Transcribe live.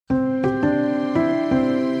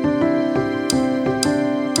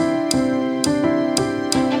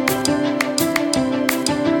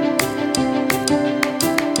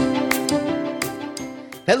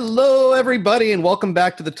everybody, and welcome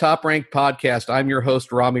back to the Top Rank Podcast. I'm your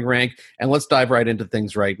host, Rami Rank, and let's dive right into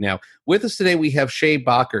things right now. With us today, we have Shay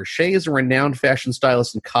Bacher. Shay is a renowned fashion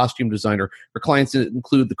stylist and costume designer. Her clients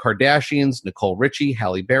include the Kardashians, Nicole Richie,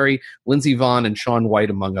 Halle Berry, Lindsey Vonn, and Shaun White,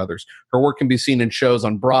 among others. Her work can be seen in shows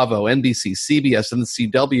on Bravo, NBC, CBS, and the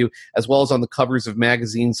CW, as well as on the covers of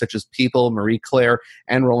magazines such as People, Marie Claire,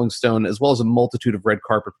 and Rolling Stone, as well as a multitude of red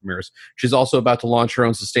carpet premieres. She's also about to launch her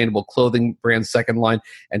own sustainable clothing brand, Second Line.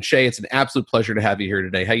 And Shay, it's an absolute pleasure to have you here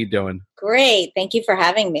today. How you doing? Great. Thank you for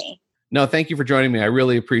having me. No, thank you for joining me. I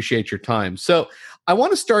really appreciate your time. So I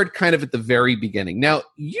want to start kind of at the very beginning. Now,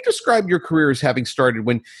 you described your career as having started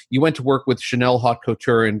when you went to work with Chanel Haute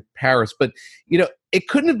Couture in Paris, but it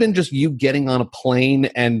couldn't have been just you getting on a plane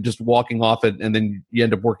and just walking off it, and then you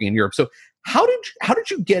end up working in Europe. So how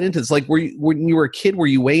did you get into this? Like, when you were a kid, were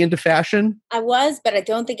you way into fashion? I was, but I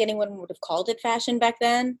don't think anyone would have called it fashion back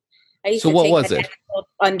then. I used to take what was it?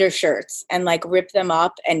 Undershirts and like rip them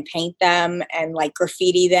up and paint them and like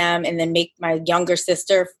graffiti them, and then make my younger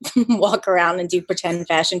sister walk around and do pretend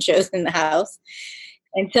fashion shows in the house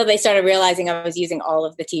until they started realizing I was using all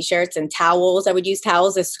of the t-shirts and towels. I would use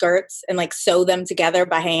towels as skirts and like sew them together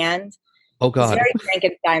by hand. Oh God. It was very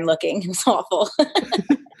Frankenstein looking. It was awful.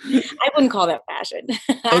 I wouldn't call that fashion.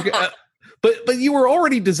 Okay. But you were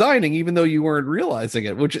already designing, even though you weren't realizing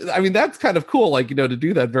it, which, I mean, that's kind of cool, like, to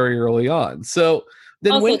do that very early on. So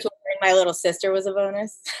then also, torturing my little sister was a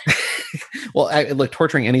bonus. Well, look,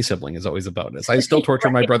 torturing any sibling is always a bonus. I still torture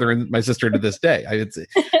my brother and my sister to this day. I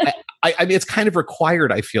mean, it's kind of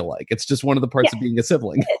required, I feel like. It's just one of the parts of being a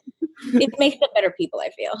sibling. It makes them better people, I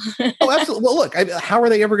feel. Oh, absolutely. Well, look, how are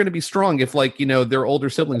they ever going to be strong if, like, their older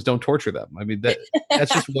siblings don't torture them? I mean,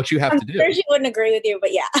 that's just what you have to do. I'm sure she wouldn't agree with you,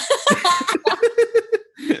 but yeah.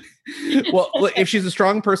 Well, look, if she's a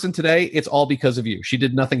strong person today, it's all because of you. She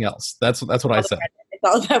did nothing else. That's what I said. It's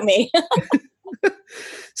all about me.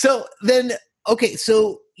 So then, okay,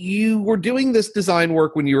 so you were doing this design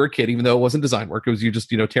work when you were a kid, even though it wasn't design work. It was you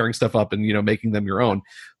just, tearing stuff up and, making them your own.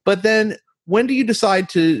 But then when do you decide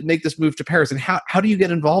to make this move to Paris, and how do you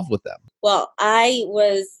get involved with them? Well, I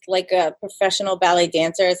was like a professional ballet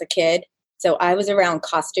dancer as a kid. So I was around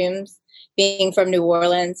costumes. Being from New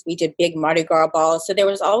Orleans, we did big Mardi Gras balls. So there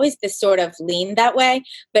was always this sort of lean that way.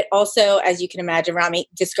 But also, as you can imagine, Rami,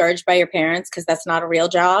 discouraged by your parents because that's not a real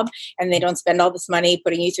job. And they don't spend all this money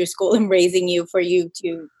putting you through school and raising you for you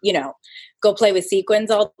to, go play with sequins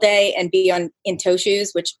all day and be in toe shoes,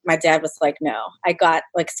 which my dad was like, no. I got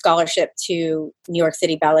like scholarship to New York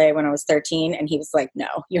City Ballet when I was 13. And he was like, no,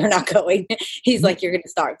 you're not going. He's like, you're going to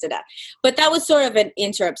starve to death. But that was sort of an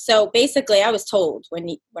interrupt. So basically I was told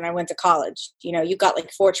when I went to college, you got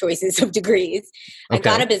like 4 choices of degrees. Okay. I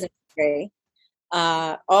got a business degree.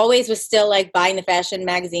 Always was still like buying the fashion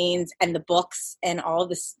magazines and the books and all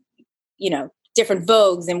this, different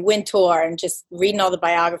Vogues and Wintour and just reading all the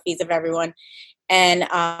biographies of everyone. And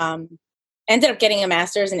ended up getting a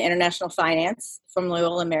master's in international finance from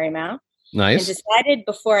Loyola Marymount. Nice. And decided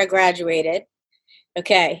before I graduated,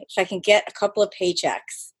 okay, if I can get a couple of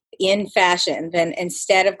paychecks in fashion, then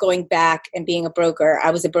instead of going back and being a broker, I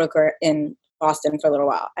was a broker in Boston for a little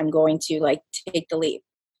while. I'm going to like take the leap.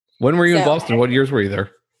 When were you in Boston? What years were you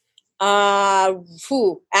there?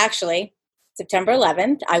 Actually, September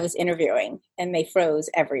 11th, I was interviewing and they froze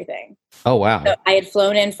everything. Oh, wow. So I had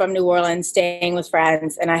flown in from New Orleans, staying with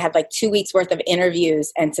friends, and I had like 2 weeks worth of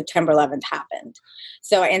interviews, and September 11th happened.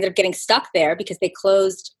 So I ended up getting stuck there because they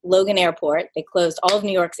closed Logan Airport. They closed all of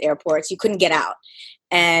New York's airports. You couldn't get out.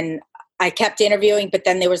 And I kept interviewing, but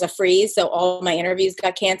then there was a freeze. So all my interviews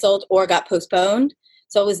got canceled or got postponed.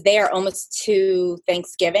 So I was there almost to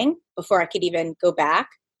Thanksgiving before I could even go back.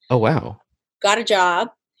 Oh, wow. Got a job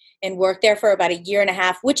and worked there for about a year and a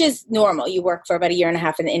half, which is normal. You work for about a year and a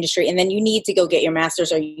half in the industry, and then you need to go get your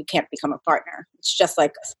master's or you can't become a partner. It's just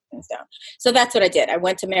like a stepping stone. So that's what I did. I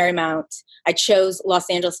went to Marymount. I chose Los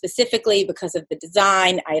Angeles specifically because of the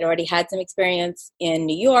design. I had already had some experience in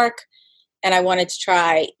New York, and I wanted to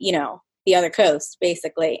try, the other coast,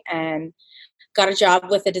 basically, and got a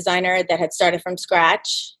job with a designer that had started from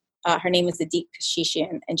scratch. Her name was Adeep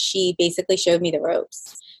Kashishian, and she basically showed me the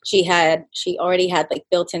ropes. She already had like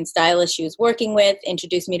built-in stylists she was working with,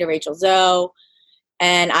 introduced me to Rachel Zoe,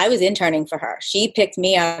 and I was interning for her. She picked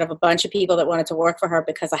me out of a bunch of people that wanted to work for her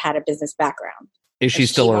because I had a business background. Is she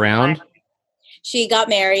still around? She got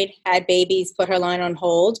married, had babies, put her line on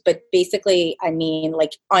hold, but basically, I mean,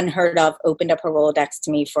 like unheard of, opened up her Rolodex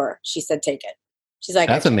to me she said, take it. She's like,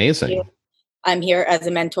 that's amazing. I'm here as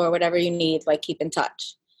a mentor, whatever you need, like keep in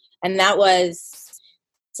touch. And that was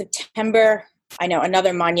September. I know,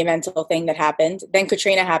 another monumental thing that happened. Then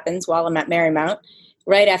Katrina happens while I'm at Marymount.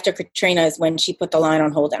 right after Katrina is when she put the line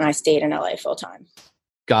on hold and I stayed in LA full time.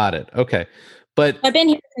 Got it. Okay. But I've been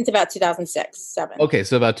here since about 2006, 7. okay,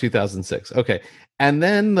 so about 2006. Okay. And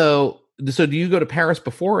then though, so do you go to Paris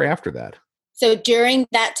before or after that? So during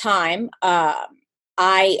that time,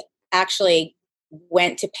 I actually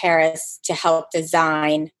went to Paris to help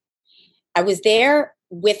design. I was there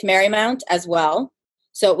with Marymount as well.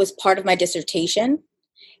 So it was part of my dissertation.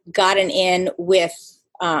 Gotten in with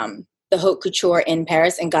the haute couture in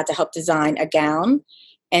Paris and got to help design a gown,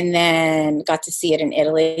 and then got to see it in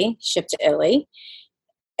Italy, shipped to Italy.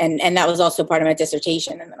 And that was also part of my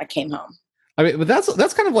dissertation. And then I came home. I mean, but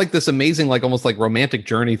that's kind of like this amazing, like almost like romantic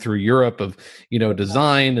journey through Europe of,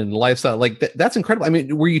 design and lifestyle. Like that's incredible. I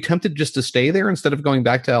mean, were you tempted just to stay there instead of going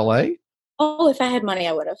back to LA? Oh, if I had money,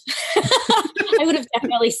 I would have. I would have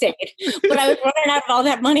definitely stayed. But I was running out of all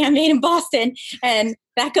that money I made in Boston, and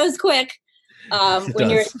that goes quick when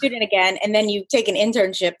you're a student again, and then you take an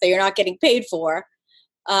internship that you're not getting paid for.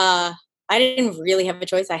 I didn't really have a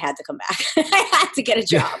choice. I had to come back. I had to get a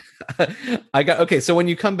job. Okay. So when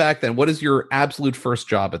you come back, then what is your absolute first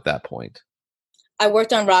job at that point? I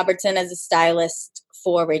worked on Robertson as a stylist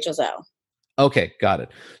for Rachel Zoe. Okay. Got it.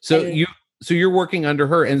 So you're working under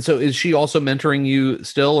her. And so is she also mentoring you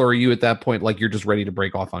still, or are you at that point, like you're just ready to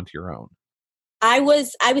break off onto your own? I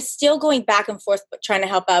was still going back and forth, but trying to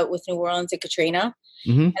help out with New Orleans and Katrina.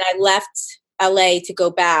 Mm-hmm. And I left LA to go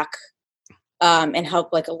back and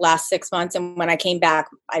help like the last 6 months. And when I came back,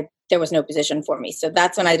 there was no position for me. So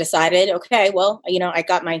that's when I decided, okay, well, I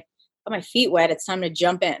got my feet wet. It's time to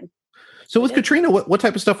jump in. So with Katrina, what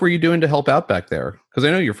type of stuff were you doing to help out back there? Because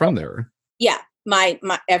I know you're from there. Yeah. My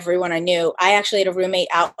everyone I knew. I actually had a roommate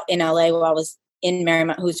out in LA while I was in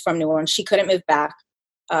Marymount who's from New Orleans. She couldn't move back.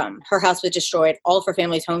 Her house was destroyed. All of her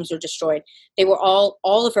family's homes were destroyed. They were all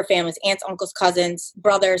of her family's aunts, uncles, cousins,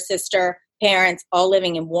 brother, sister, parents, all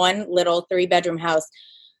living in one little 3-bedroom house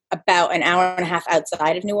about an hour and a half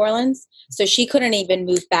outside of New Orleans. So she couldn't even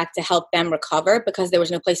move back to help them recover because there was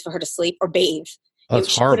no place for her to sleep or bathe. Oh,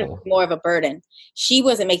 that's horrible. More of a burden. She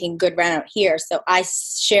wasn't making good rent out here. So I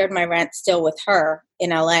shared my rent still with her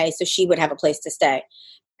in LA so she would have a place to stay.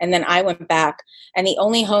 And then I went back, and the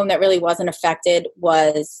only home that really wasn't affected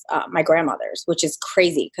was my grandmother's, which is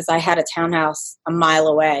crazy because I had a townhouse a mile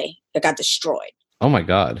away that got destroyed. Oh my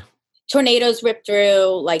God. Tornadoes ripped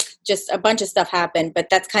through, like just a bunch of stuff happened, but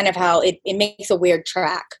that's kind of how it makes a weird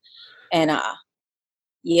track. And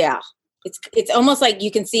yeah, it's almost like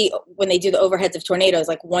you can see when they do the overheads of tornadoes,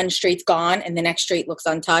 like one street's gone and the next street looks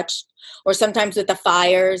untouched. Or sometimes with the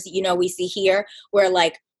fires, we see here where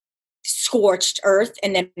like scorched earth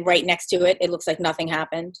and then right next to it, it looks like nothing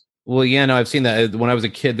happened. Well, yeah, no, I've seen that. When I was a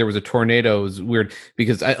kid, there was a tornado. It was weird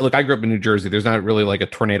because I grew up in New Jersey. There's not really like a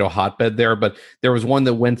tornado hotbed there, but there was one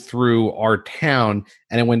that went through our town,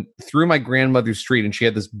 and it went through my grandmother's street, and she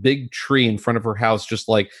had this big tree in front of her house, just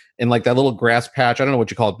like in like that little grass patch. I don't know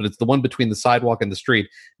what you call it, but it's the one between the sidewalk and the street.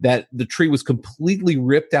 That the tree was completely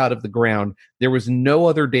ripped out of the ground. There was no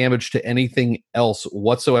other damage to anything else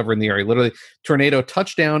whatsoever in the area. Literally, tornado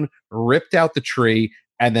touched down, ripped out the tree,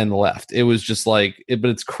 and then left. It was just like, but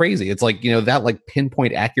it's crazy. It's like, that like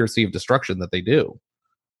pinpoint accuracy of destruction that they do.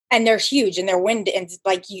 And they're huge and they're wind and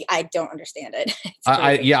like, I don't understand it.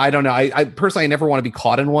 I don't know. I personally, I never want to be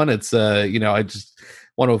caught in one. It's, I just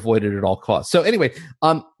want to avoid it at all costs. So anyway,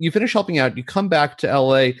 you finish helping out, you come back to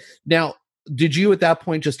LA. Now, did you at that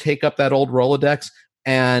point just take up that old Rolodex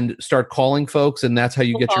and start calling folks, and that's how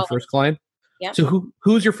you get your first client? Yeah. So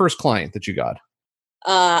who's your first client that you got?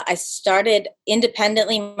 I started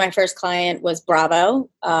independently. My first client was Bravo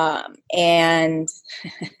and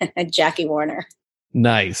Jackie Warner.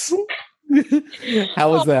 Nice. How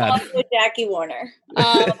was that? Jackie Warner.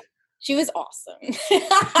 She was awesome.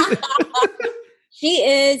 She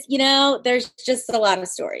is, there's just a lot of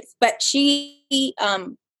stories. But she,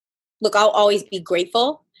 look, I'll always be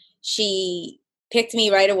grateful. She picked me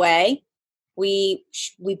right away. We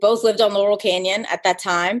both lived on Laurel Canyon at that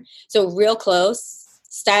time, so real close.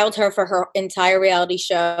 Styled her for her entire reality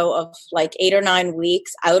show of like 8 or 9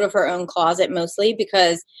 weeks out of her own closet, mostly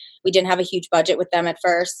because we didn't have a huge budget with them at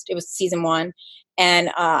first. It was season 1. And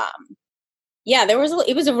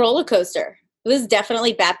it was a roller coaster. It was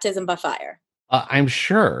definitely baptism by fire. I'm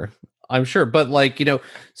sure. But like,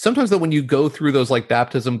 sometimes though, when you go through those like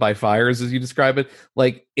baptism by fires, as you describe it,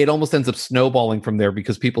 like it almost ends up snowballing from there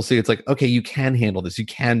because people see it's like, okay, you can handle this. You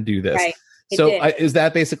can do this. Right. So is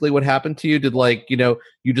that basically what happened to you? Did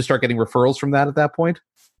you just start getting referrals from that at that point?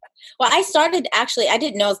 Well, I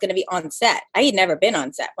didn't know I was going to be on set. I had never been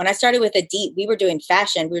on set. When I started with Adit, we were doing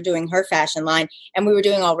fashion. We were doing her fashion line, and we were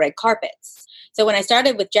doing all red carpets. So when I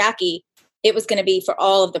started with Jackie, it was going to be for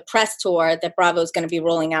all of the press tour that Bravo is going to be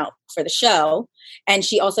rolling out for the show. And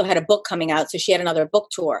she also had a book coming out. So she had another book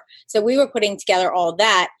tour. So we were putting together all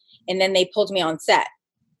that. And then they pulled me on set.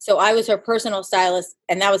 So I was her personal stylist.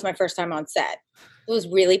 And that was my first time on set. It was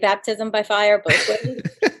really baptism by fire, both ways.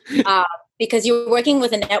 Because you're working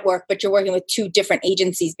with a network, but you're working with two different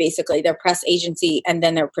agencies, basically, their press agency and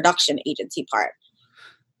then their production agency part.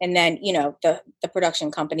 And then, the production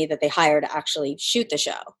company that they hire to actually shoot the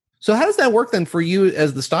show. So how does that work then for you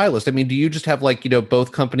as the stylist? I mean, do you just have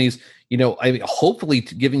both companies, hopefully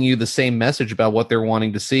giving you the same message about what they're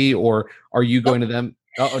wanting to see, or are you going to them?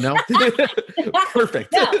 Oh, no.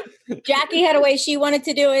 Perfect. No. Jackie had a way she wanted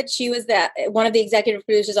to do it. She was one of the executive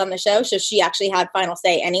producers on the show. So she actually had final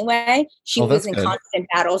say anyway. She was in constant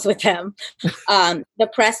battles with them. The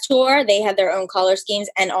press tour, they had their own color schemes.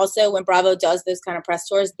 And also when Bravo does those kind of press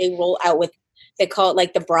tours, they roll out they call it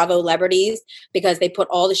like the Bravo Celebrities, because they put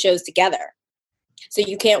all the shows together. So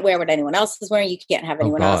you can't wear what anyone else is wearing. You can't have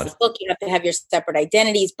anyone else's look. You have to have your separate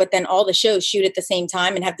identities. But then all the shows shoot at the same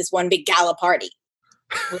time and have this one big gala party.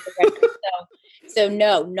 So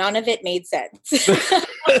no, none of it made sense.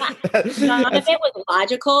 None of it was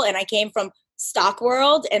logical. And I came from stock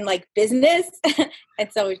world and like business.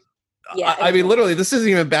 And so, yeah. I mean, literally, this isn't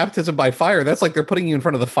even baptism by fire. That's like they're putting you in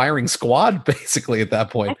front of the firing squad, basically, at that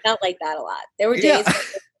point. I felt like that a lot. There were days where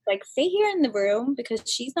like, stay here in the room because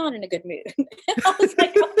she's not in a good mood. I was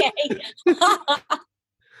like, okay.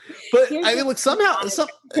 But I mean, look,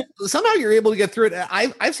 somehow you're able to get through it.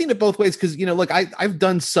 I've seen it both ways because, I've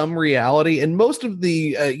done some reality, and most of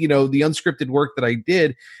the, the unscripted work that I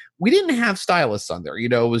did, we didn't have stylists on there.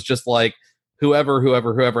 It was just like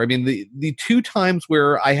whoever. I mean, the two times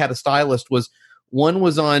where I had a stylist one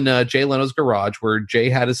was on Jay Leno's Garage, where Jay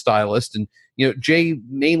had a stylist, and Jay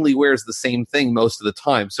mainly wears the same thing most of the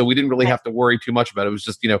time, so we didn't really have to worry too much about it. It was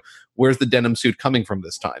just where's the denim suit coming from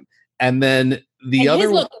this time? And then the other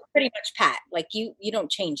his look was pretty much pat. Like you don't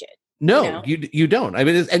change it. No, you don't. I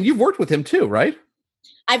mean, and you've worked with him too, right?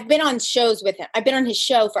 I've been on shows with him. I've been on his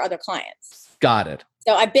show for other clients. Got it.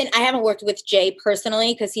 So I haven't worked with Jay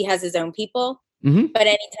personally because he has his own people. Mm-hmm. But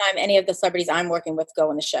anytime any of the celebrities I'm working with go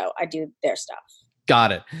on the show, I do their stuff.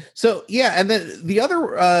 Got it. So, yeah. And then the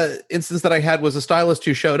other instance that I had was a stylist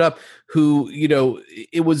who showed up who,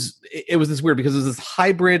 it was this weird because it was this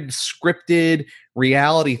hybrid scripted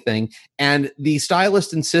reality thing. And the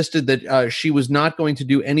stylist insisted that she was not going to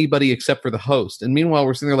do anybody except for the host. And meanwhile,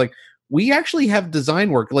 we're sitting there like, we actually have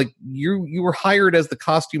design work. Like you were hired as the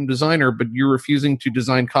costume designer, but you're refusing to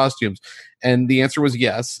design costumes. And the answer was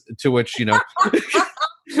yes, to which,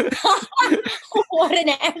 what an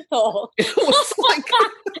asshole. It was like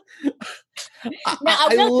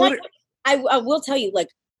I will tell you, like,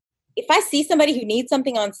 if I see somebody who needs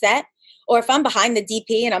something on set, or if I'm behind the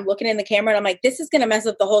DP and I'm looking in the camera and I'm like, this is going to mess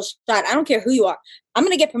up the whole shot. I don't care who you are. I'm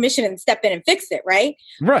going to get permission and step in and fix it. Right.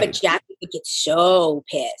 But Jackie would get so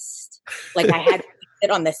pissed. Like I had to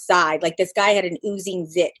sit on the side. Like this guy had an oozing.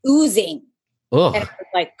 Ugh. And I was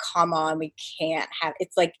like, come on, we can't have,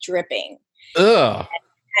 it's like dripping. Ugh.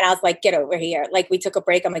 And I was like, get over here. Like we took a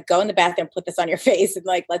break. I'm like, go in the bathroom, put this on your face and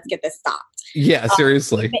like, let's get this stopped. Yeah,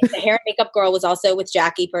 seriously. The hair and makeup girl was also with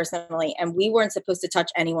Jackie personally. And we weren't supposed to touch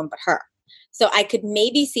anyone but her. So I could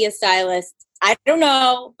maybe see a stylist, I don't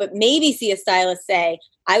know, but maybe see a stylist say,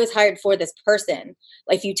 I was hired for this person.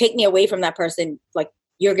 Like if you take me away from that person, like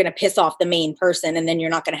you're going to piss off the main person and then you're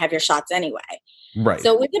not going to have your shots anyway. Right.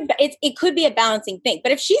 So it could be a balancing thing.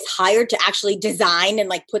 But if she's hired to actually design and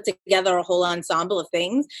like put together a whole ensemble of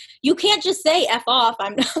things, you can't just say F off.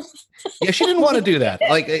 I'm not. Yeah, she didn't want to do that.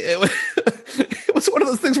 Like it was one of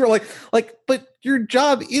those things where like, but your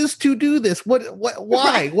job is to do this. Why?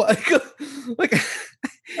 Right. What? Like,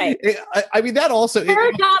 right. I mean, that also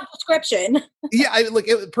her job description. Yeah,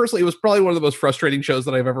 personally, it was probably one of the most frustrating shows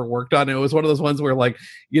that I've ever worked on. It was one of those ones where, like,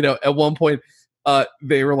 at one point,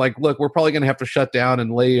 they were like, "Look, we're probably going to have to shut down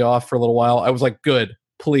and lay you off for a little while." I was like, "Good,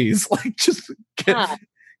 please, like, just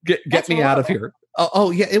get me out of here." Oh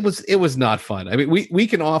yeah, it was not fun. I mean, we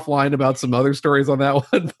can offline about some other stories on that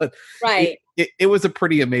one, but right, it was a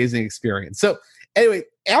pretty amazing experience. So anyway,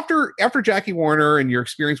 after Jackie Warner and your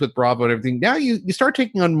experience with Bravo and everything, now you start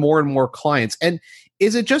taking on more and more clients. And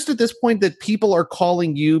is it just at this point that people are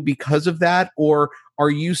calling you because of that, or are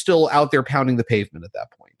you still out there pounding the pavement at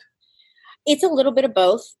that point? It's a little bit of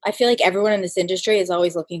both. I feel like everyone in this industry is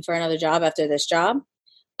always looking for another job after this job.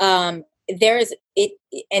 There is it,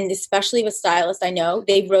 and especially with stylists, I know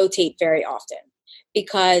they rotate very often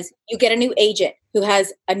because you get a new agent. who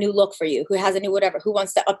has a new look for you, who has a new whatever, who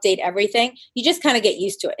wants to update everything, you just kind of get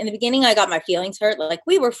used to it. In the beginning, I got my feelings hurt. Like,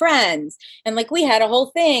 we were friends and like we had a whole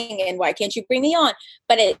thing and why can't you bring me on?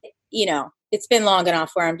 But it's been long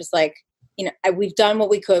enough where I'm just like, we've done what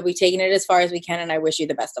we could. We've taken it as far as we can. And I wish you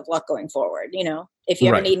the best of luck going forward. If you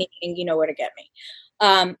ever need anything, you know where to get me.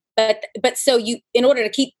 But so in order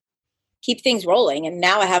to keep things rolling. And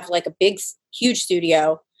now I have like a big, huge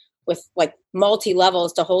studio with like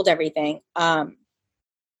multi-levels to hold everything.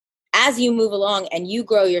 As you move along and you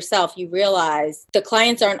grow yourself, you realize the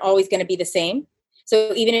clients aren't always going to be the same.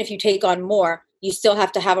 So even if you take on more, you still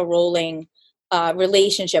have to have a rolling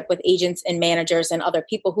relationship with agents and managers and other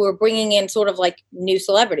people who are bringing in sort of like new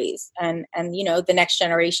celebrities and the next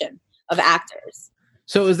generation of actors.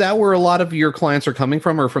 So is that where a lot of your clients are coming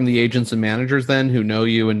from, or from the agents and managers then who know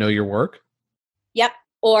you and know your work? Yep.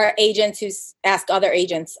 Or agents who ask other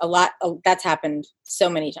agents a lot. That's happened so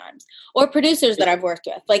many times. Or producers that I've worked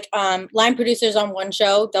with, like line producers on one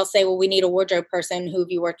show, they'll say, well, we need a wardrobe person. Who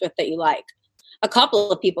have you worked with that you like? A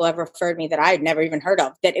couple of people have referred me that I had never even heard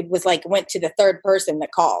of, that it was like, went to the third person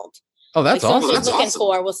that called. Oh, that's like, awesome. That's looking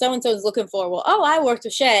awesome. Well, so-and-so is looking for, I worked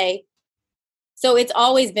with Shay. So it's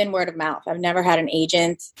always been word of mouth. I've never had an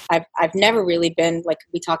agent. I've never really been, like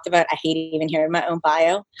we talked about, I hate even hearing my own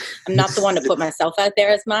bio. I'm not the one to put myself out there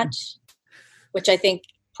as much, which I think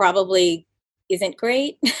probably isn't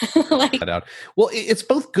great. Well, it's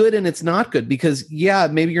both good and it's not good, because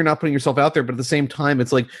maybe you're not putting yourself out there, but at the same time,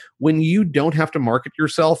 it's like when you don't have to market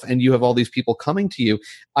yourself and you have all these people coming to you,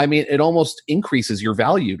 I mean, it almost increases your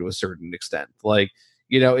value to a certain extent. Like,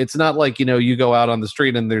 it's not like, you go out on the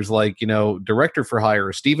street and there's like, director for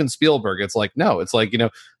hire, Steven Spielberg. It's like, no, it's like,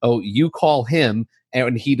 you call him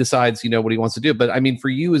and he decides, what he wants to do. But I mean, for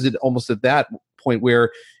you, is it almost at that point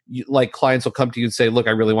where like clients will come to you and say, look,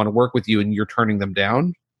 I really want to work with you, and you're turning them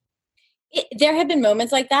down? There have been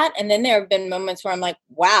moments like that. And then there have been moments where I'm like,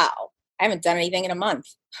 wow, I haven't done anything in a month.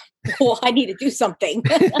 Well, I need to do something.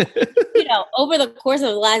 Over the course of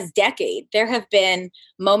the last decade, there have been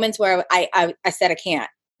moments where I said I can't,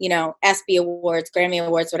 ESPY Awards, Grammy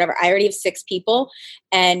Awards, whatever. I already have 6 people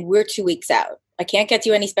and we're 2 weeks out. I can't get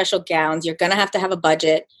you any special gowns. You're going to have a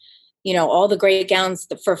budget. All the great gowns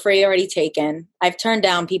for free already taken. I've turned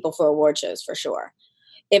down people for award shows for sure.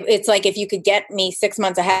 It's like, if you could get me 6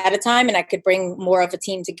 months ahead of time and I could bring more of a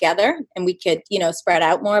team together and we could, spread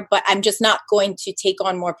out more, but I'm just not going to take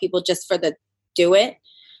on more people just for the do it.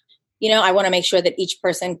 I want to make sure that each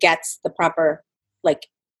person gets the proper, like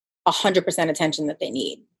 100% attention that they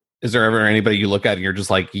need. Is there ever anybody you look at and you're just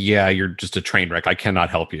like, yeah, you're just a train wreck, I cannot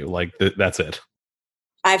help you? Like, that's it.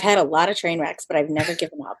 I've had a lot of train wrecks, but I've never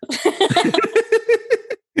given up.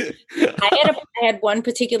 I had one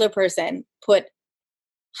particular person put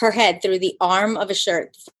her head through the arm of a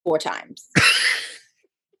shirt 4 times.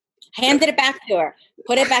 Handed it back to her,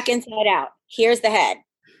 put it back inside out. Here's the head.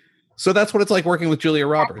 So that's what it's like working with Julia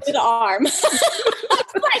Roberts. The arm. Like,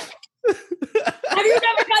 have you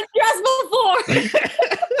never got dressed before?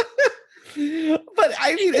 But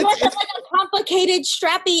I mean, it wasn't like a complicated,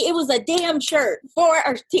 strappy. It was a damn shirt for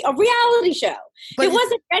a reality show. It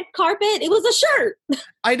wasn't red carpet. It was a shirt.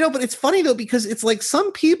 I know, but it's funny though, because it's like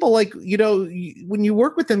some people, like, when you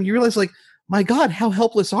work with them, you realize, like, my God, how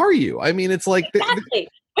helpless are you? I mean, it's like, exactly.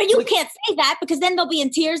 But you can't say that, because then they'll be in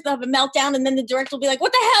tears, they'll have a meltdown, and then the director will be like,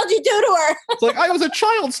 what the hell did you do to her? It's like, I was a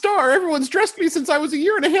child star. Everyone's dressed me since I was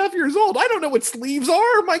 1.5 years old. I don't know what sleeves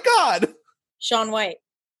are. My God. Shaun White.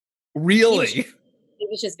 Really? He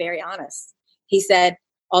was just very honest. He said,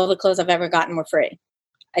 all the clothes I've ever gotten were free.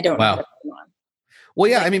 I don't know what's going on. Well,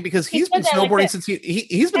 yeah, I mean, because he's been snowboarding since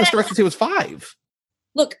he's been a star since he was 5.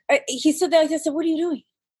 Look, he stood there. I said, what are you doing?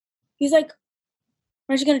 He's like,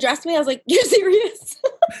 aren't you going to dress me? I was like, you're serious?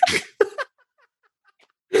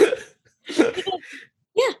 He goes,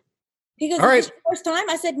 yeah. He goes, all right. Is this your first time?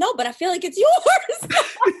 I said, no, but I feel like it's yours.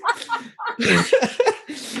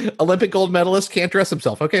 Olympic gold medalist can't dress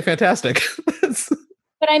himself. Okay, fantastic.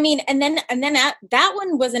 But I mean, and then that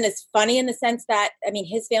one wasn't as funny in the sense that, I mean,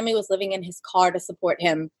 his family was living in his car to support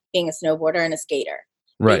him being a snowboarder and a skater.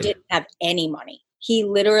 Right. They didn't have any money. He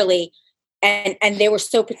literally, and they were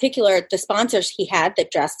so particular, the sponsors he had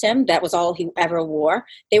that dressed him, that was all he ever wore.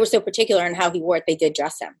 They were so particular in how he wore it, they did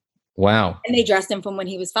dress him. Wow. And they dressed him from when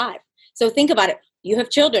he was 5. So think about it. You have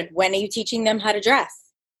children. When are you teaching them how to dress?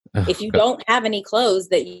 If you don't have any clothes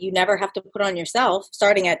that you never have to put on yourself,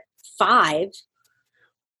 starting at 5.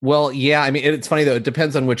 Well, yeah, I mean, it's funny though. It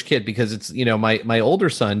depends on which kid because it's, my older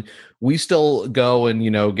son, we still go and,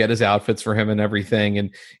 get his outfits for him and everything.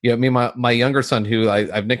 And, my younger son, who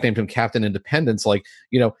I've nicknamed him Captain Independence, like,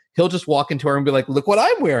 he'll just walk into her and be like, look what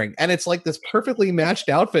I'm wearing. And it's like this perfectly matched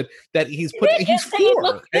outfit that he's put, he's say it four.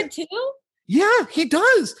 looks good too? Yeah, he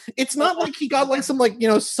does. It's not like he got like some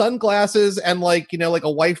sunglasses and like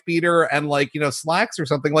a wife beater and like slacks or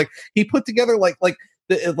something. Like he put together like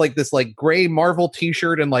this like gray Marvel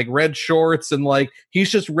t-shirt and like red shorts and like he's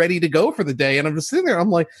just ready to go for the day. And I'm just sitting there. I'm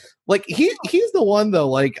like he's the one though.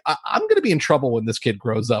 Like I'm gonna be in trouble when this kid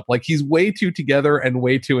grows up. Like he's way too together and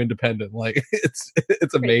way too independent. Like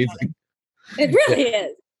it's amazing. It really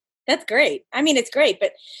is. That's great. I mean, it's great,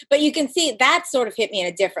 but you can see that sort of hit me in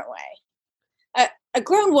a different way. A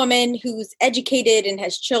grown woman who's educated and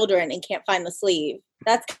has children and can't find the sleeve.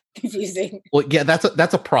 That's confusing. Well, yeah, that's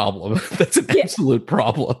a problem. That's an absolute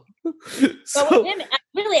problem. But with him,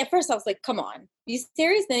 really, at first I was like, come on, are you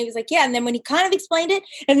serious? And he was like, yeah. And then when he kind of explained it,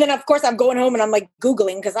 and then of course I'm going home and I'm like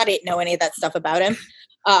Googling because I didn't know any of that stuff about him.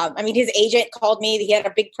 I mean, his agent called me. He had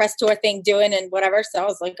a big press tour thing doing and whatever. So I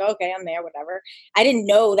was like, okay, I'm there, whatever. I didn't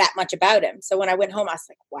know that much about him. So when I went home, I was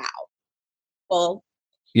like, wow. Well,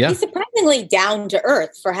 yeah. He's surprisingly down to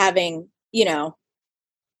earth for having, the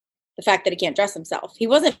fact that he can't dress himself. He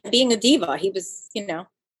wasn't being a diva. He was,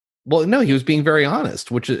 Well, no, he was being very honest,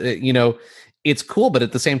 which, it's cool. But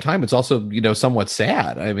at the same time, it's also, somewhat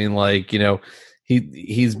sad. I mean, like,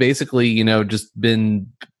 he's basically, just been,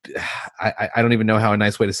 I don't even know how a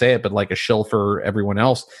nice way to say it, but like a shill for everyone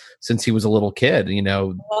else since he was a little kid,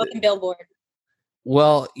 Walking billboard.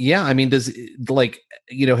 Well, yeah. I mean, has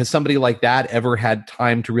somebody like that ever had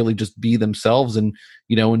time to really just be themselves and,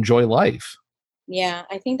 enjoy life? Yeah,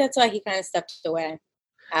 I think that's why he kind of stepped away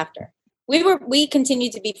after. We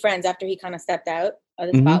continued to be friends after he kind of stepped out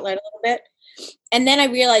of the spotlight a little bit. And then I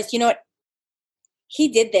realized, what? He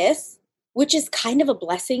did this, which is kind of a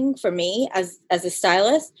blessing for me as a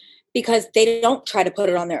stylist, because they don't try to put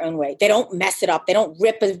it on their own way. They don't mess it up. They don't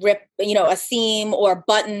rip a seam or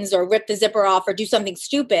buttons or rip the zipper off or do something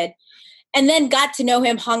stupid. And then got to know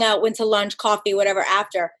him, hung out, went to lunch, coffee, whatever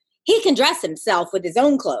after. He can dress himself with his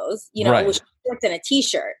own clothes, right. With shorts and a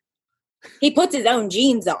t-shirt. He puts his own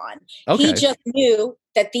jeans on. Okay. He just knew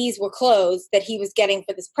that these were clothes that he was getting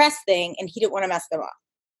for this press thing, and he didn't want to mess them up.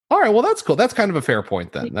 All right, well, that's cool. That's kind of a fair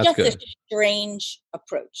point then. That's just good. A strange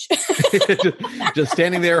approach. just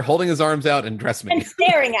standing there, holding his arms out and dressing me. And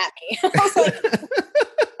staring at me. I was like,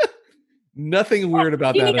 nothing weird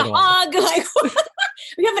about that at all. Hug? Like, are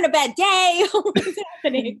you having a bad day? What's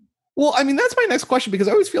happening? Well, I mean, that's my next question, because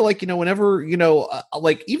I always feel like, whenever,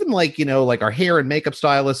 like even like, like our hair and makeup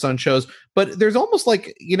stylists on shows, but there's almost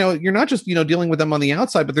like, you're not just, dealing with them on the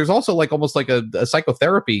outside, but there's also like almost like a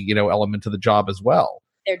psychotherapy, element to the job as well.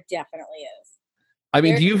 There definitely is. I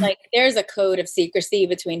mean, there's a code of secrecy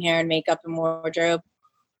between hair and makeup and wardrobe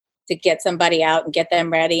to get somebody out and get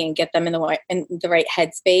them ready and get them in the right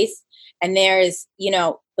headspace. And there's,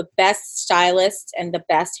 the best stylists and the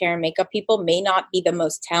best hair and makeup people may not be the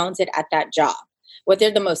most talented at that job. What they're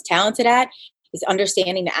the most talented at is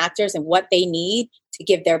understanding the actors and what they need to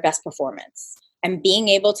give their best performance and being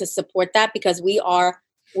able to support that, because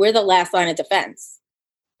we're the last line of defense.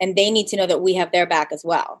 And they need to know that we have their back as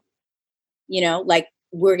well. Like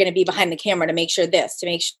we're going to be behind the camera to make sure this, to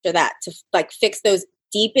make sure that, to like fix those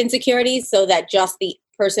deep insecurities so that just the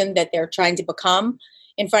person that they're trying to become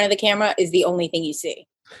in front of the camera is the only thing you see.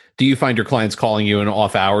 Do you find your clients calling you in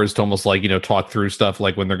off hours to almost like, talk through stuff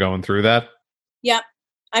like when they're going through that? Yeah.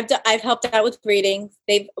 I've helped out with readings.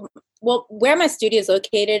 Where my studio is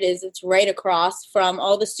located it's right across from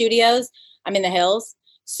all the studios. I'm in the hills.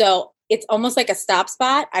 So it's almost like a stop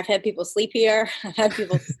spot. I've had people sleep here. I've had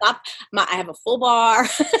people stop. I have a full bar.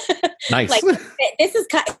 Nice. Like this is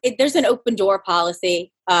there's an open door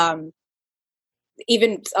policy.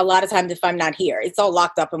 Even a lot of times if I'm not here, it's all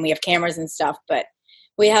locked up and we have cameras and stuff, but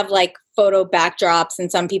we have like photo backdrops,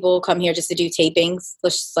 and some people will come here just to do tapings.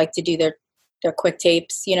 Let's just like to do their quick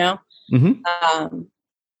tapes, Mm-hmm.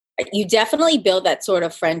 You definitely build that sort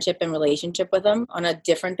of friendship and relationship with them on a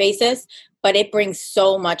different basis, but it brings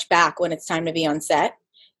so much back when it's time to be on set.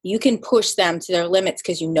 You can push them to their limits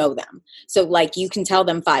because you know them. So like you can tell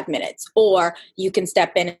them 5 minutes, or you can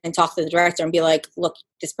step in and talk to the director and be like, look,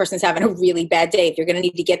 this person's having a really bad day. If you're going to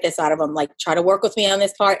need to get this out of them, like try to work with me on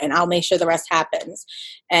this part and I'll make sure the rest happens.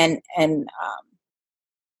 And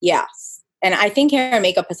yes. And I think hair and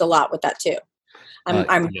makeup has a lot with that too.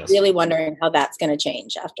 I'm Yes. really wondering how that's going to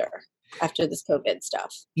change after this COVID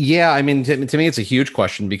stuff. Yeah, I mean, to me, it's a huge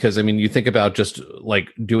question because I mean, you think about just like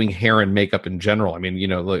doing hair and makeup in general. I mean,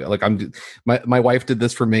 like my wife did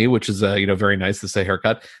this for me, which is very nice to say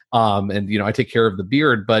haircut. And I take care of the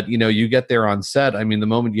beard, but you get there on set. I mean, the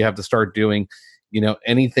moment you have to start doing,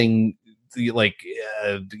 anything like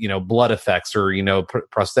blood effects or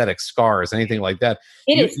prosthetic scars, anything like that.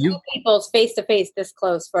 It is two people's face to face this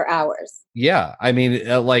close for hours. Yeah, I mean,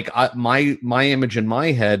 my image in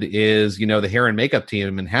my head is the hair and makeup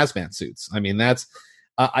team in hazmat suits. I mean, that's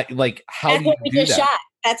how that's do you do that? Shot.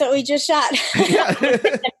 That's what we just shot.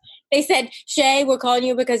 They said, Shay, we're calling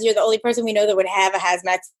you because you're the only person we know that would have a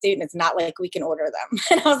hazmat suit, and it's not like we can order them.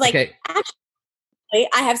 And I was like, okay. Actually,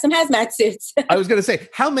 I have some hazmat suits. I was going to say,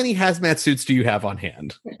 how many hazmat suits do you have on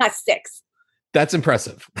hand? 6. That's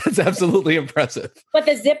impressive. That's absolutely impressive. But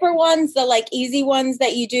the zipper ones, the like easy ones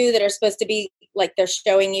that you do that are supposed to be like they're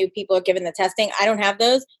showing you people are given the testing, I don't have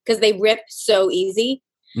those because they rip so easy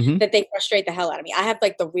that they frustrate the hell out of me. I have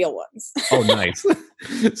like the real ones. Oh, nice.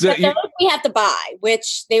 So those we have to buy,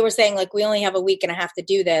 which they were saying like we only have a week and a half to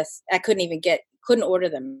do this. I couldn't order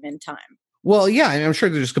them in time. Well, yeah, I mean, I'm sure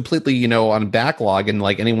they're just completely, on backlog, and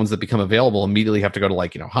like any ones that become available immediately have to go to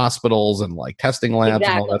like, hospitals and like testing labs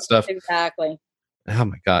and all that stuff. Exactly. Oh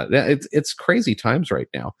my God. It's crazy times right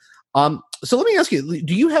now. So let me ask you,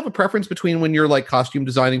 do you have a preference between when you're like costume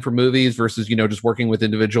designing for movies versus, just working with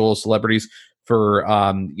individual celebrities for,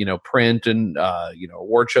 print and,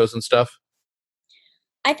 award shows and stuff?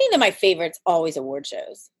 I think that my favorite's always award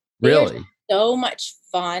shows. Really? So much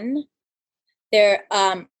fun. They're,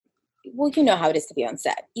 well, you know how it is to be on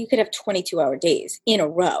set. You could have 22-hour days in a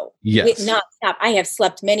row. Yes. Not stop. I have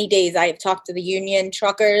slept many days. I have talked to the union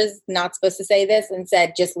truckers, not supposed to say this, and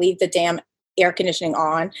said, just leave the damn air conditioning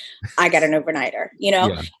on. I got an overnighter, Yeah.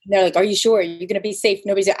 And they're like, are you sure? You're going to be safe?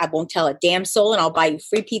 Nobody's I won't tell a damn soul, and I'll buy you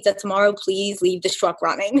free pizza tomorrow. Please leave this truck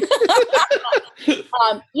running.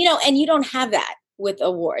 And you don't have that with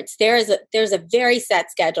awards. There's a very set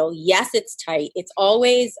schedule. Yes, it's tight. It's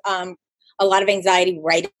always, a lot of anxiety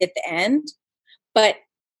right at the end, but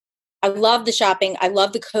I love the shopping. I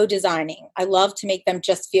love the co-designing. I love to make them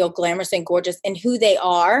just feel glamorous and gorgeous and who they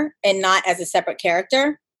are and not as a separate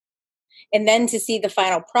character. And then to see the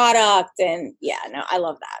final product I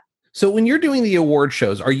love that. So when you're doing the award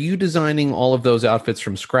shows, are you designing all of those outfits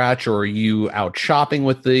from scratch or are you out shopping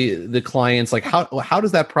with the clients? Like how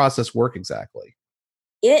does that process work exactly?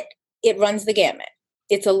 It runs the gamut.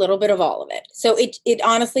 It's a little bit of all of it. So it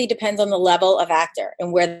honestly depends on the level of actor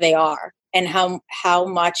and where they are and how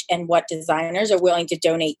much and what designers are willing to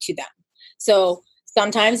donate to them. So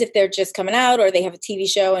sometimes if they're just coming out or they have a TV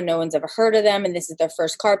show and no one's ever heard of them and this is their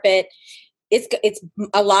first carpet, it's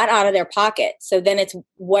a lot out of their pocket. So then it's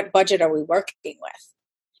what budget are we working with?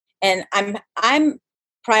 And I'm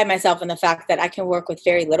pride myself in the fact that I can work with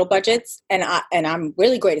very little budgets and I'm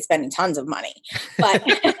really great at spending tons of money, but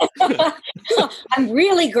I'm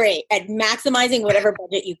really great at maximizing whatever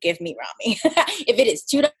budget you give me, Rami. If it is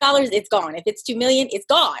 $2, it's gone. If it's $2 million, it's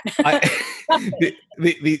gone.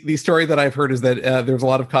 The story that I've heard is that there's a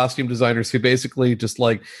lot of costume designers who basically just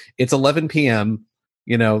like, it's 11 PM,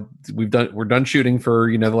 we're done shooting for,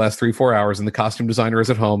 the last 3-4 hours and the costume designer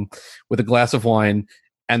is at home with a glass of wine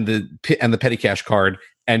and the petty cash card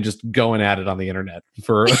and just going at it on the internet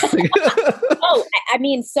for. Oh, I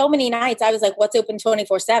mean, so many nights I was like, what's open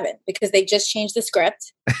 24/7? Because they just changed the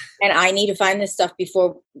script and I need to find this stuff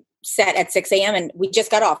before set at 6 a.m. and we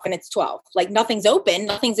just got off and it's 12. Like nothing's open.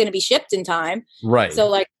 Nothing's going to be shipped in time. Right. So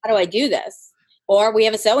like, how do I do this? Or we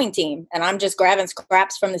have a sewing team and I'm just grabbing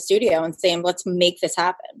scraps from the studio and saying, let's make this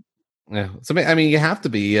happen. Yeah. So, I mean, you have to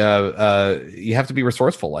be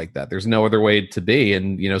resourceful like that. There's no other way to be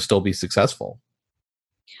and, still be successful.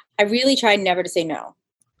 I really tried never to say no.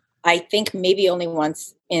 I think maybe only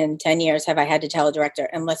once in 10 years have I had to tell a director,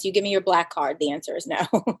 unless you give me your black card, the answer is no.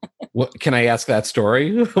 What can I ask that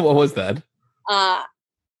story? What was that?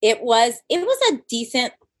 It was a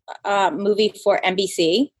decent movie for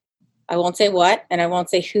NBC. I won't say what, and I won't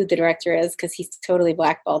say who the director is because he's totally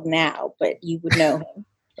blackballed now, but you would know him.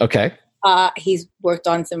 Okay. He's worked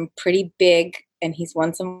on some pretty big, and he's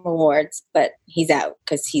won some awards, but he's out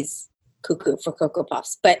because he's cuckoo for Cocoa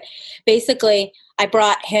Puffs. But basically, I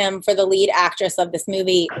brought him for the lead actress of this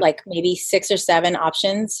movie, like maybe 6 or 7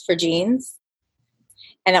 options for jeans,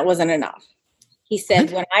 and that wasn't enough. He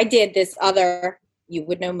said, when I did this other you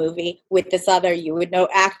would know movie with this other you would know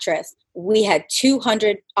actress, we had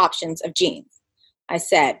 200 options of jeans. I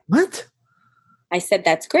said, what? I said,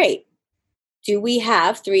 that's great. do we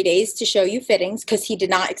have 3 days to show you fittings? Because he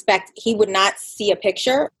would not see a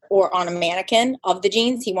picture or on a mannequin of the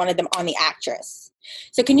jeans. He wanted them on the actress.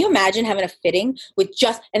 So can you imagine having a fitting with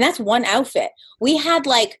and that's one outfit. We had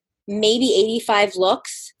like maybe 85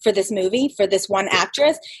 looks for this movie, for this one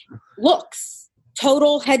actress. Looks,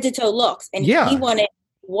 total head to toe looks. And he wanted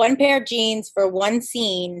one pair of jeans for one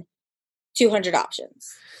scene, 200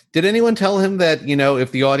 options. Did anyone tell him that,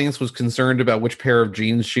 if the audience was concerned about which pair of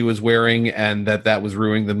jeans she was wearing and that was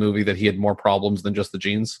ruining the movie, that he had more problems than just the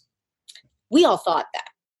jeans? We all thought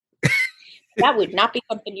that. That would not be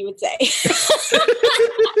something you would say.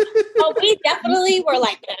 Oh, we definitely were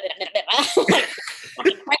like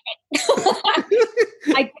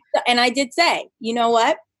I did say, you know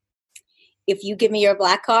what? If you give me your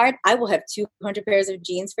black card, I will have 200 pairs of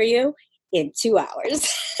jeans for you in 2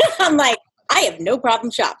 hours. I'm like, I have no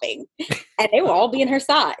problem shopping. And they will all be in her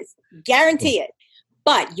size. Guarantee it.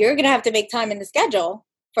 But you're going to have to make time in the schedule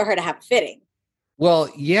for her to have a fitting. Well,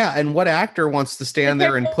 yeah. And what actor wants to stand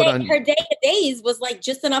there and put on... Her days was like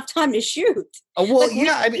just enough time to shoot. Oh, well, like,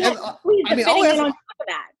 yeah. On top of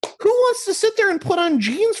that. Who wants to sit there and put on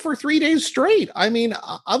jeans for 3 days straight? I mean,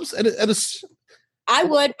 I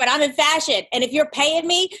would, but I'm in fashion. And if you're paying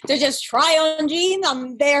me to just try on jeans,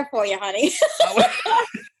 I'm there for you, honey.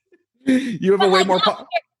 You have a way more...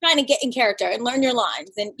 trying to get in character and learn your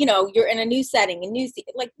lines. And, you're in a new setting,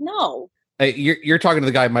 no. You're talking to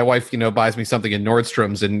the guy. My wife, buys me something in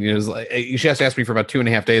Nordstrom's, and she has to ask me for about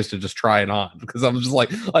 2.5 days to just try it on, because I'm just like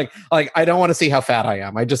I don't want to see how fat I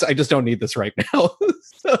am. I just don't need this right now.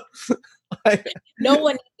 No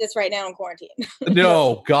one needs this right now in quarantine.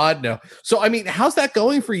 No, God, no. So, I mean, how's that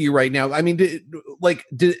going for you right now? I mean,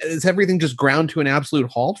 is everything just ground to an absolute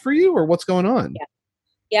halt for you, or what's going on?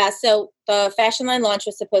 Yeah. So the fashion line launch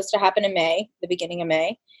was supposed to happen in May, the beginning of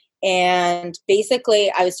May. And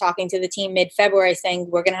basically I was talking to the team mid-February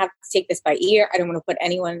saying, we're going to have to take this by ear. I don't want to put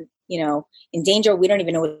anyone, in danger. We don't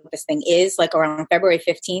even know what this thing is. Like around February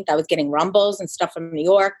 15th, I was getting rumbles and stuff from New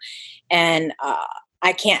York. And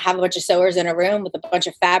I can't have a bunch of sewers in a room with a bunch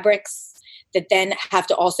of fabrics that then have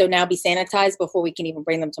to also now be sanitized before we can even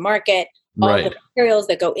bring them to market. Right. All the materials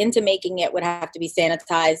that go into making it would have to be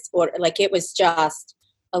sanitized, or it was just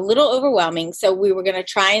a little overwhelming. So we were going to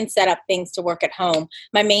try and set up things to work at home.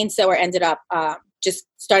 My main sewer ended up just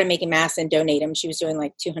started making masks and donate them. She was doing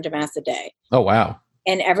like 200 masks a day. Oh, wow.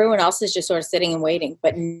 And everyone else is just sort of sitting and waiting.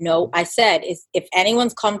 But no, I said, if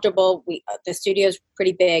anyone's comfortable, the studio's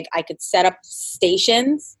pretty big. I could set up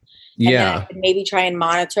stations. Yeah. And then I could maybe try and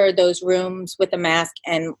monitor those rooms with a mask.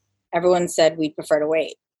 And everyone said we'd prefer to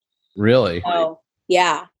wait. Really? So,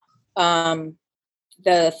 yeah.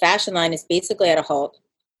 The fashion line is basically at a halt.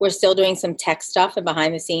 We're still doing some tech stuff and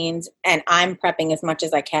behind the scenes, and I'm prepping as much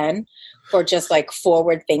as I can for just like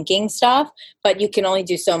forward thinking stuff. But you can only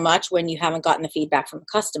do so much when you haven't gotten the feedback from the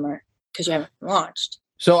customer because you haven't launched.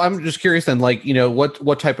 So I'm just curious then,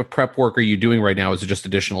 what type of prep work are you doing right now? Is it just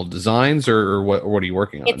additional designs, or what are you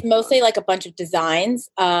working on? It's mostly like a bunch of designs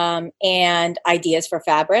and ideas for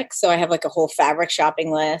fabric. So I have like a whole fabric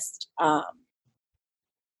shopping list.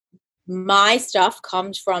 My stuff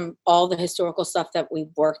comes from all the historical stuff that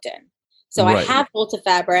we've worked in. So right. I have Ulta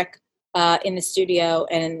fabric in the studio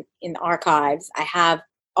and in the archives. I have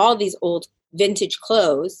all these old vintage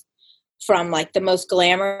clothes, from like the most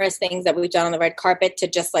glamorous things that we've done on the red carpet to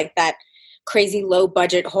just like that crazy low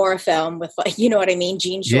budget horror film with like, you know what I mean?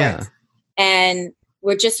 Jean shorts. Yeah. And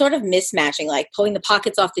we're just sort of mismatching, like pulling the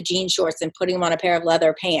pockets off the jean shorts and putting them on a pair of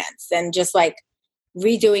leather pants and just like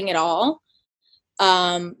redoing it all.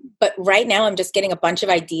 But right now I'm just getting a bunch of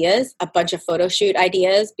ideas, a bunch of photo shoot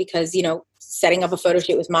ideas, because, setting up a photo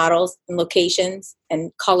shoot with models and locations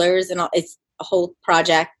and colors and all, it's a whole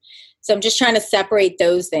project. So I'm just trying to separate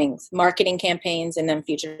those things, marketing campaigns and then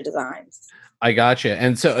future designs. I gotcha.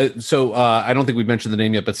 And so I don't think we've mentioned the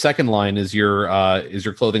name yet, but Second Line is your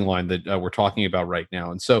clothing line that we're talking about right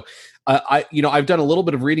now. And so I've done a little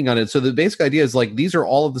bit of reading on it. So the basic idea is like, these are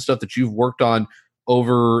all of the stuff that you've worked on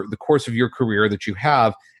over the course of your career that you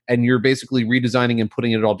have, and you're basically redesigning and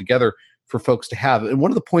putting it all together for folks to have. And one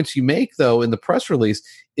of the points you make, though, in the press release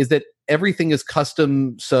is that everything is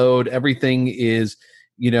custom sewed, everything is,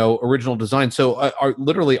 original design. So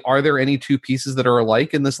are there any two pieces that are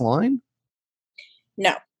alike in this line?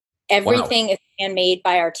 No. Everything is handmade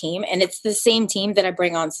by our team, and it's the same team that I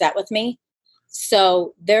bring on set with me.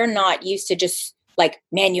 So they're not used to just like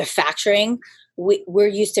manufacturing. We're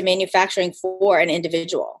used to manufacturing for an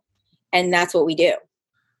individual, and that's what we do.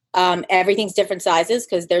 Everything's different sizes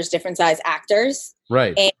because there's different size actors.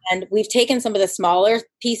 Right. And we've taken some of the smaller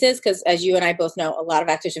pieces because, as you and I both know, a lot of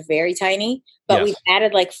actors are very tiny. But Yes. we've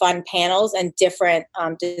added like fun panels and different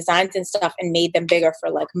designs and stuff and made them bigger for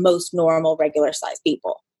like most normal, regular size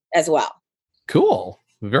people as well. Cool.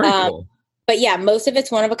 Very cool. But yeah, most of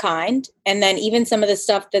it's one of a kind. And then even some of the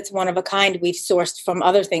stuff that's one of a kind, we've sourced from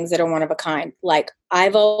other things that are one of a kind. Like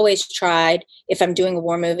I've always tried, if I'm doing a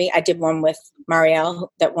war movie, I did one with Marielle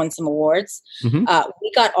that won some awards. Mm-hmm.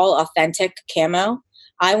 We got all authentic camo.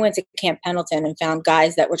 I went to Camp Pendleton and found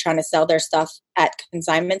guys that were trying to sell their stuff at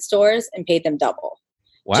consignment stores and paid them double.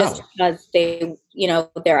 Wow. Just because they,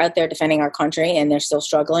 they're out there defending our country and they're still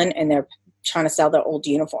struggling and they're trying to sell their old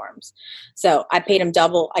uniforms. So I paid them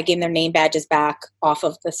double. I gave them their name badges back off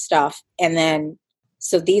of the stuff. And then,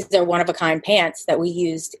 so these are one of a kind pants that we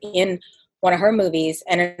used in one of her movies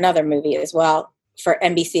and another movie as well for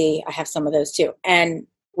NBC. I have some of those too. And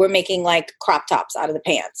we're making like crop tops out of the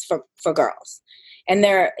pants for girls. And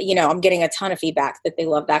they're, I'm getting a ton of feedback that they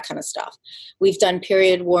love that kind of stuff. We've done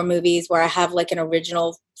period war movies where I have like an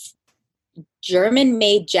original German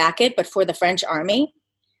made jacket, but for the French army.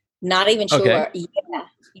 Not even sure. Okay.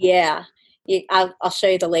 Yeah. I'll show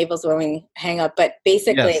you the labels when we hang up. But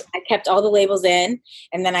basically, Yes. I kept all the labels in,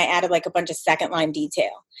 and then I added like a bunch of second line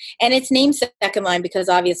detail. And it's named second line because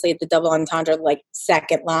obviously the double entendre, like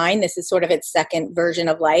second line, this is sort of its second version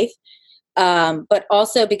of life. But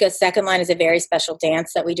also because second line is a very special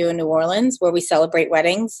dance that we do in New Orleans where we celebrate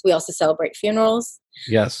weddings. We also celebrate funerals.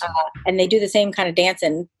 Yes. And they do the same kind of dance,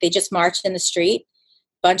 and they just march in the street.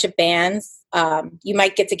 Bunch of bands. You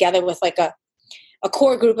might get together with like a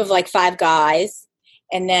core group of like 5 guys.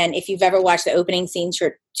 And then if you've ever watched the opening scene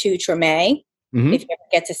to Treme, Mm-hmm. if you ever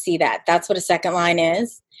get to see that, that's what a second line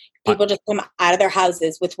is. People just come out of their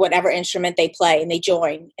houses with whatever instrument they play and they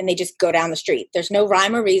join and they just go down the street. There's no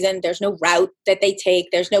rhyme or reason. There's no route that they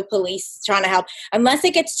take. There's no police trying to help. Unless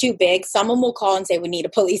it gets too big, someone will call and say, we need a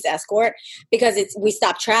police escort because we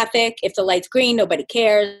stop traffic. If the light's green, nobody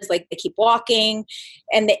cares. Like they keep walking.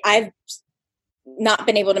 And I've not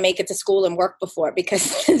been able to make it to school and work before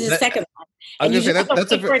because it's the second one. And you just have to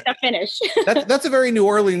wait for it to finish. That's a very New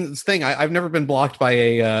Orleans thing. I've never been blocked by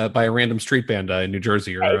a random street band in New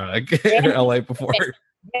Jersey or LA before.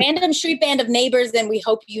 Random street band of neighbors, and we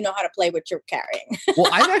hope you know how to play what you're carrying.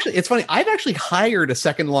 Well, it's funny. I've actually hired a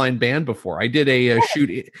second line band before. I did a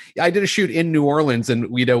shoot. I did a shoot in New Orleans,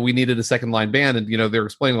 and we needed a second line band, and they were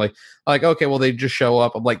explaining like okay, well they just show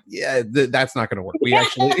up. I'm like, yeah, that's not going to work. We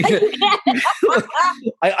actually,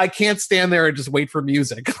 I can't stand there and just wait for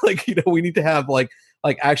music. Like we need to have like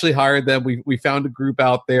actually hired them. We found a group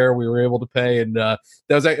out there. We were able to pay, and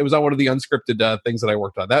it was on one of the unscripted things that I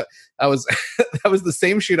worked on. That was that was the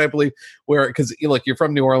same shoot, I believe, where because you're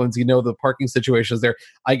from New Orleans, the parking situation is there.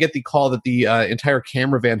 I get the call that the entire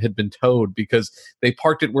camera van had been towed because they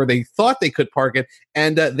parked it where they thought they could park it,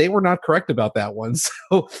 and they were not correct about that one.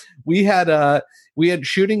 So we had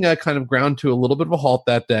shooting kind of ground to a little bit of a halt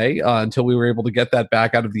that day until we were able to get that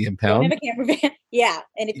back out of the impound. Have a camera van. Yeah,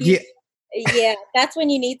 and if you. Yeah, that's when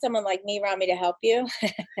you need someone like me, Rami, to help you.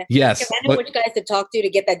 Yes. I know which guys to talk to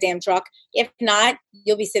get that damn truck. If not,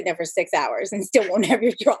 you'll be sitting there for 6 hours and still won't have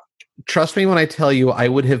your truck. Trust me when I tell you, I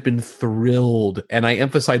would have been thrilled, and I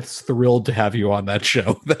emphasize thrilled to have you on that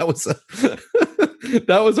show. That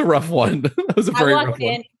was a rough one. That was a very rough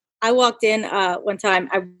one. I walked in one time.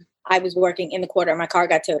 I was working in the quarter and my car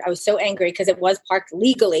got towed. I was so angry because it was parked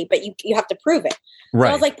legally, but you have to prove it. Right. So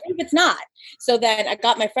I was like, prove it's not. So then I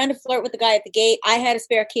got my friend to flirt with the guy at the gate. I had a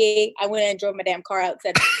spare key. I went in and drove my damn car out and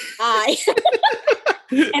said, hi.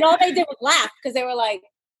 And all they did was laugh because they were like,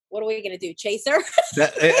 what are we going to do? Chase her?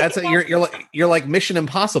 You're like Mission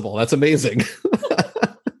Impossible. That's amazing.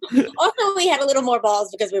 Also, we had a little more balls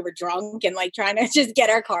because we were drunk and like trying to just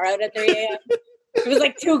get our car out at 3 a.m. It was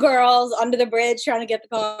like 2 girls under the bridge trying to get the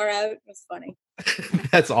car out. It was funny.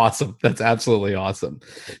 That's awesome. That's absolutely awesome.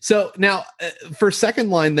 So now for second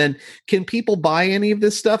line, then can people buy any of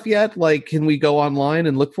this stuff yet? Like, can we go online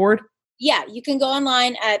and look for it? Yeah, you can go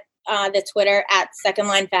online at the Twitter at Second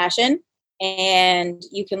Line Fashion, and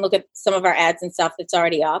you can look at some of our ads and stuff that's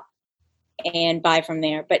already up and buy from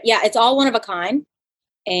there. But yeah, it's all one of a kind.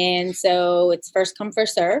 And so it's first come,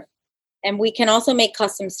 first serve. And we can also make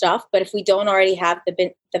custom stuff, but if we don't already have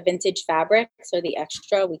the vintage fabrics or the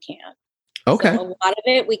extra, we can't. Okay. So a lot of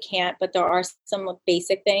it we can't, but there are some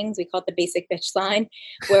basic things. We call it the basic bitch line,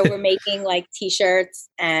 where we're making like t-shirts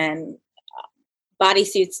and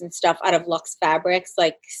bodysuits and stuff out of luxe fabrics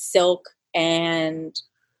like silk and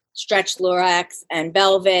stretched lurex and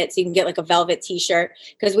velvet. So you can get like a velvet t-shirt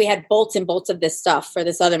because we had bolts and bolts of this stuff for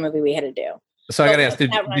this other movie we had to do. So I got to ask,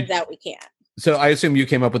 that runs out, we can't. So I assume you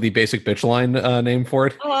came up with the basic bitch line name for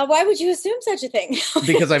it? Why would you assume such a thing?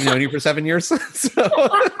 Because I've known you for 7 years. So.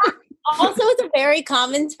 Also, it's a very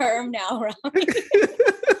common term now, Robbie.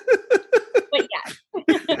 But yes,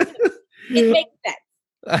 it makes sense.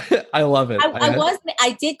 I love it.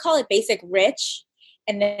 I did call it basic rich.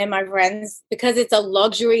 And then my friends, because it's a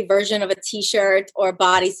luxury version of a t-shirt or a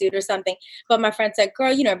bodysuit or something. But my friend said,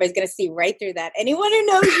 girl, everybody's going to see right through that. Anyone who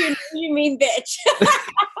knows you mean bitch.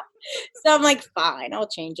 So I'm like, fine, I'll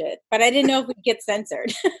change it. But I didn't know if we'd get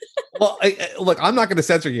censored. Well, look, I'm not going to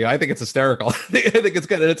censor you. I think it's hysterical. I think it's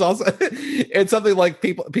good. And it's also, it's something like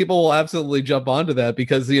people will absolutely jump onto that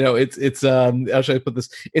because, it's how should I put this?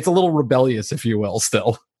 It's a little rebellious, if you will,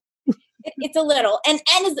 still. It's a little. And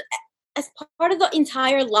as part of the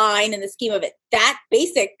entire line in the scheme of it, that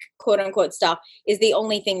basic quote unquote stuff is the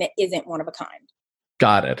only thing that isn't one of a kind.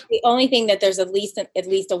 Got it. The only thing that there's at least a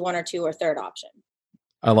one or two or third option.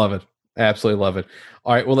 I love it. Absolutely love it.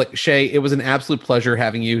 All right. Well, look, Shay, it was an absolute pleasure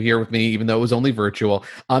having you here with me, even though it was only virtual.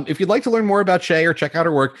 If you'd like to learn more about Shay or check out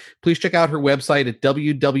her work, please check out her website at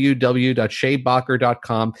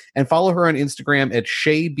www.shaybacher.com and follow her on Instagram at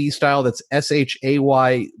Shay B Style. That's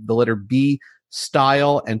SHAY, the letter B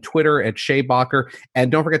Style, and Twitter at Shay Bacher. And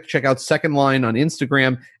don't forget to check out Second Line on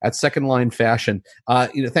Instagram at Second Line Fashion.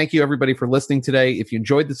 Thank you everybody for listening today. If you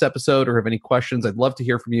enjoyed this episode or have any questions, I'd love to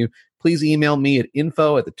hear from you. Please email me at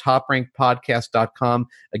info@thetoprankedpodcast.com.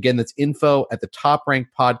 Again, that's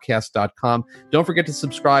info@thetoprankedpodcast.com. Don't forget to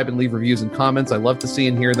subscribe and leave reviews and comments. I love to see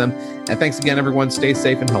and hear them. And thanks again, everyone. Stay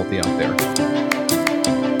safe and healthy out there.